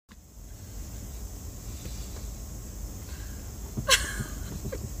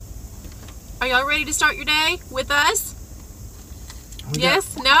Are y'all ready to start your day with us?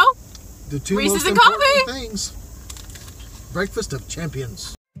 Yes? No? The two Reese's most and important coffee. things. Breakfast of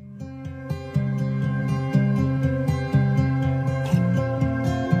champions.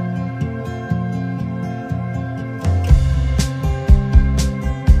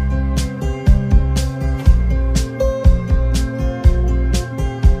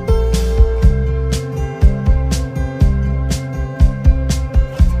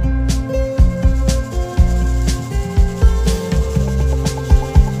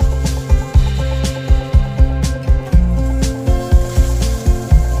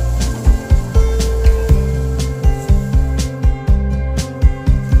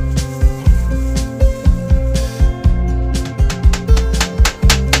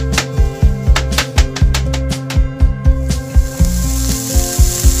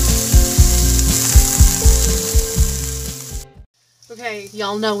 Okay,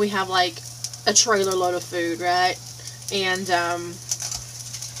 y'all know we have like a trailer load of food, right? And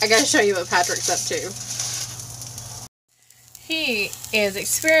I gotta show you what Patrick's up to. He is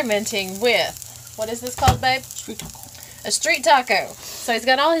experimenting with, what is this called, babe? Street taco. A street taco. So he's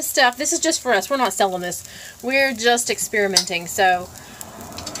got all his stuff. This is just for us. We're not selling this. We're just experimenting. So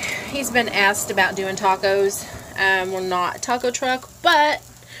he's been asked about doing tacos. We're not a taco truck, but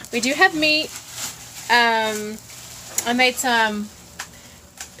we do have meat. I made some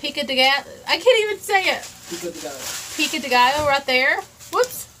pico de gallo. I can't even say it. Pico de gallo right there.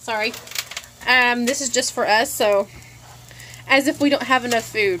 Whoops. Sorry. This is just for us, so as if we don't have enough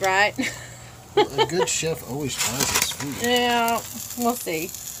food, right? A good chef always tries his food. Yeah, we'll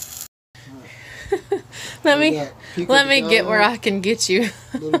see. let me get where I can get you.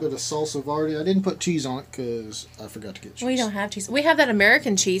 A little bit of salsa verde. I didn't put cheese on it because I forgot to get cheese. We don't have cheese. We have that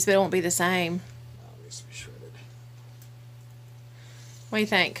American cheese, but it won't be the same. It needs to be shredded. What do you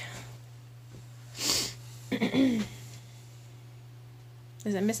think?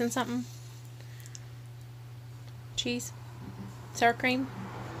 Is it missing something? Cheese? Sour cream?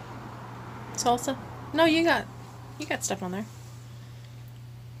 Salsa? No, you got stuff on there.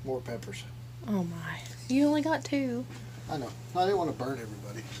 More peppers. Oh my. You only got 2. I know. I didn't want to burn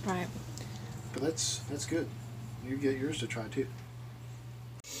everybody. Right. But that's good. You get yours to try too.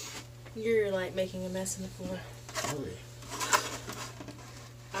 You're like making a mess in the floor. Oh, yeah.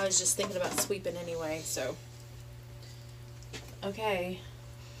 I was just thinking about sweeping anyway, so. Okay.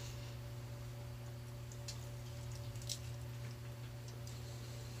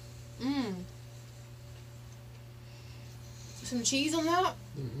 Some cheese on that?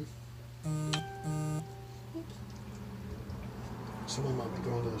 Mm-hmm. Someone might be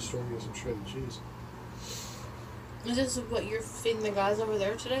going to the store to get some shredded cheese. Is this what you're feeding the guys over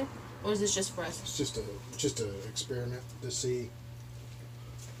there today? Or is this just for us? It's just a experiment to see.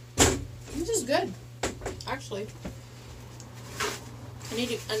 This is good, actually.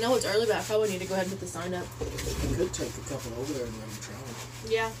 I know it's early, but I probably need to go ahead and put the sign up. You could take a couple over there and let them try them.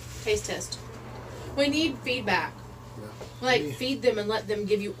 Yeah, taste test. We need feedback. Yeah. Like, Maybe. feed them and let them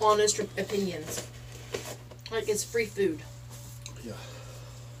give you honest opinions. Like, it's free food. Yeah.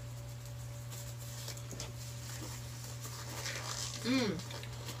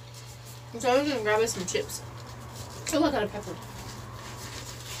 So I was gonna grab us some chips. Oh, I got a pepper.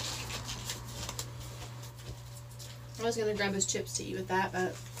 I was gonna grab us chips to eat with that,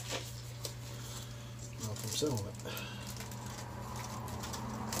 but Not from selling it.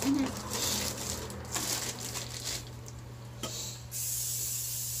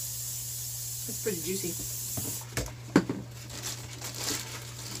 it's pretty juicy.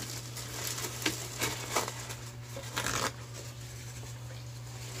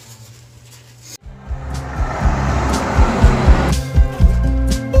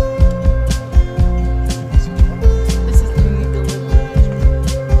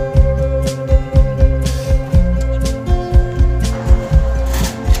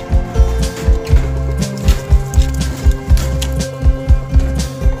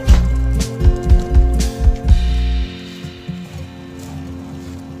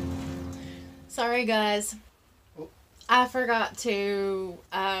 Sorry guys, I forgot to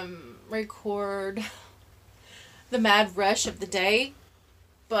record the mad rush of the day,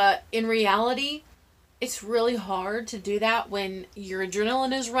 but in reality it's really hard to do that when your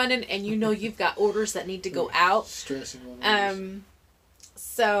adrenaline is running and you know you've got orders that need to go out. Stressing on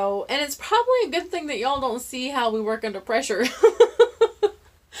So, and it's probably a good thing that y'all don't see how we work under pressure.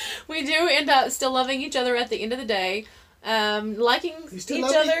 We do end up still loving each other at the end of the day. Liking each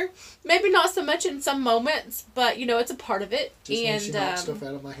other. Maybe not so much in some moments, but you know, it's a part of it. Just and she knocked stuff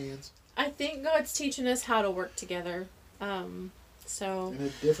out of my hands. I think God's teaching us how to work together. So in a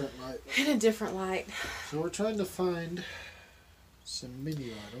different light. In a different light. So we're trying to find some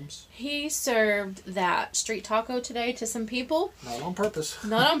menu items. He served that street taco today to some people. Not on purpose.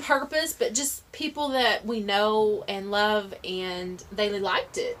 Not on purpose, but just people that we know and love, and they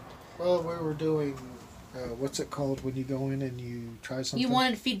liked it. Well, we were doing, what's it called when you go in and you try something? You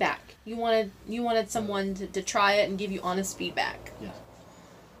wanted feedback. You wanted someone to try it and give you honest feedback. Yeah.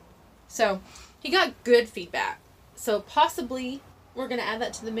 So, he got good feedback. So, possibly we're going to add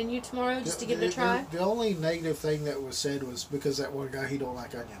that to the menu tomorrow just to give it a try. The only negative thing that was said was because that one guy, he don't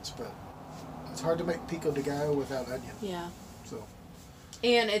like onions, but it's hard to make pico de gallo without onion. Yeah. So.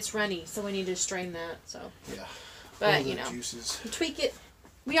 And it's runny, so we need to strain that. So. Yeah. But, juices. Tweak it.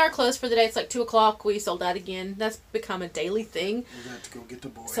 We are closed for the day. It's like 2 o'clock. We sold out again. That's become a daily thing. We're going to go get the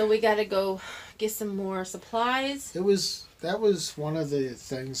boy. So we got to go get some more supplies. That was one of the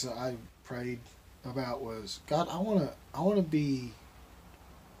things that I prayed about was, God, I want to be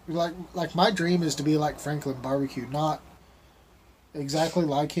like my dream is to be like Franklin Barbecue, not exactly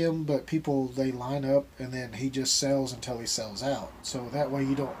like him, but people, they line up and then he just sells until he sells out. So that way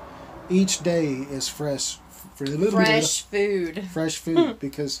you don't, each day is fresh food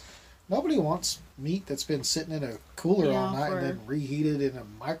because nobody wants meat that's been sitting in a cooler all night and then reheated in a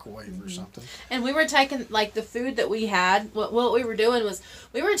microwave or something. And we were taking, like, the food that we had, what we were doing was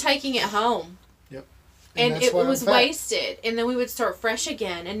we were taking it home. Yep. And it was wasted. And then we would start fresh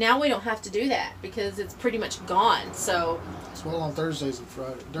again. And now we don't have to do that because it's pretty much gone. So. It's well on Thursdays and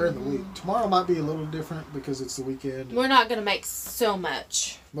Friday during the week. Tomorrow might be a little different because it's the weekend. We're not going to make so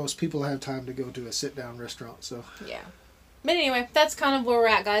much. Most people have time to go to a sit-down restaurant, so. Yeah. But anyway, that's kind of where we're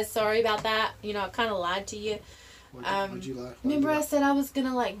at, guys. Sorry about that. You know, I kind of lied to you. What'd you lie? Remember I said I was going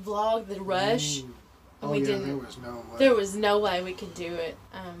to, like, vlog the rush? And we didn't. There was no way. There was no way we could do it.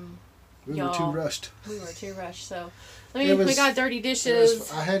 We were too rushed. We were too rushed, so. We got dirty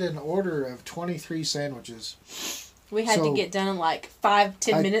dishes. I had an order of 23 sandwiches. We had to get done in like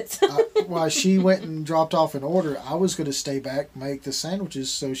 5-10 minutes. While she went and dropped off an order, I was going to stay back, make the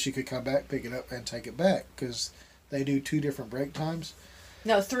sandwiches so she could come back, pick it up, and take it back. Because they do 2 different break times.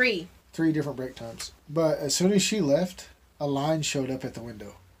 No, 3. 3 different break times. But as soon as she left, a line showed up at the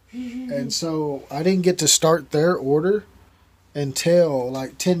window. And so I didn't get to start their order until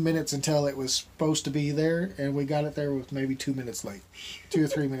like 10 minutes until it was supposed to be there. And we got it there with maybe 2 minutes late. 2 or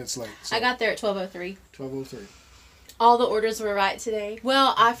 3 minutes late. So I got there at 12:03. 12:03. All the orders were right today.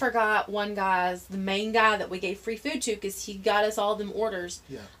 Well, I forgot the main guy that we gave free food to because he got us all them orders.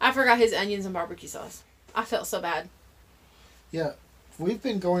 Yeah. I forgot his onions and barbecue sauce. I felt so bad. Yeah. We've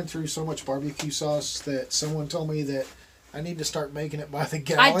been going through so much barbecue sauce that someone told me that I need to start making it by the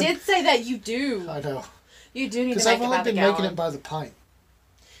gallon. I did say that you do. I know. You do need to make it by the gallon. Because I've only been making it by the pint.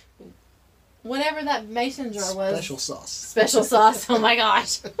 Whatever that mason jar was. Special sauce. Special sauce. Oh my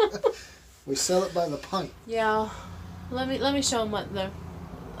gosh. We sell it by the pint. Yeah. Let me show them what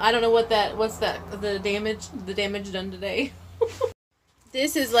I don't know the damage done today.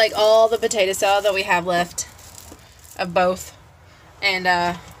 This is like all the potato salad that we have left of both. And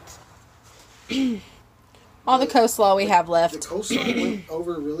all the coleslaw we have left. The coleslaw went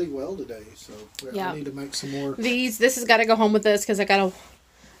over really well today, so I need to make some more. This has got to go home with us because I got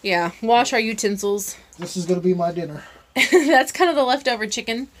to, wash our utensils. This is going to be my dinner. That's kind of the leftover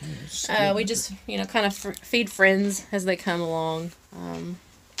chicken. We just, kind of feed friends as they come along.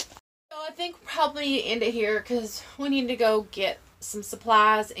 So I think we'll probably end it here because we need to go get some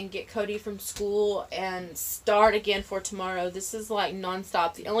supplies and get Cody from school and start again for tomorrow. This is like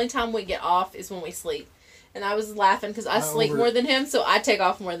nonstop. The only time we get off is when we sleep. And I was laughing because I sleep more than him, so I take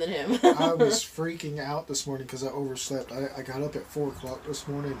off more than him. I was freaking out this morning because I overslept. I got up at 4 o'clock this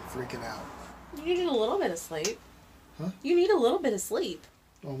morning freaking out. You needed a little bit of sleep. Huh? You need a little bit of sleep.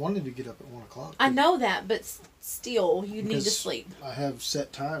 I wanted to get up at 1 o'clock. I know that, but still, you need to sleep. I have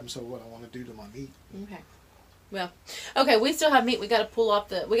set times of what I want to do to my meat. Okay. Well, okay, we still have meat. We got to pull off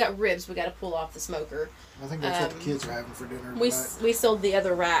we got ribs. We got to pull off the smoker. I think that's what the kids are having for dinner tonight. We sold the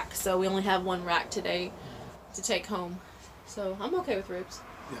other rack, so we only have 1 rack today to take home. So I'm okay with ribs.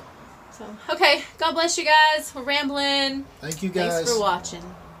 Yeah. So, okay, God bless you guys. We're rambling. Thank you guys. Thanks for watching.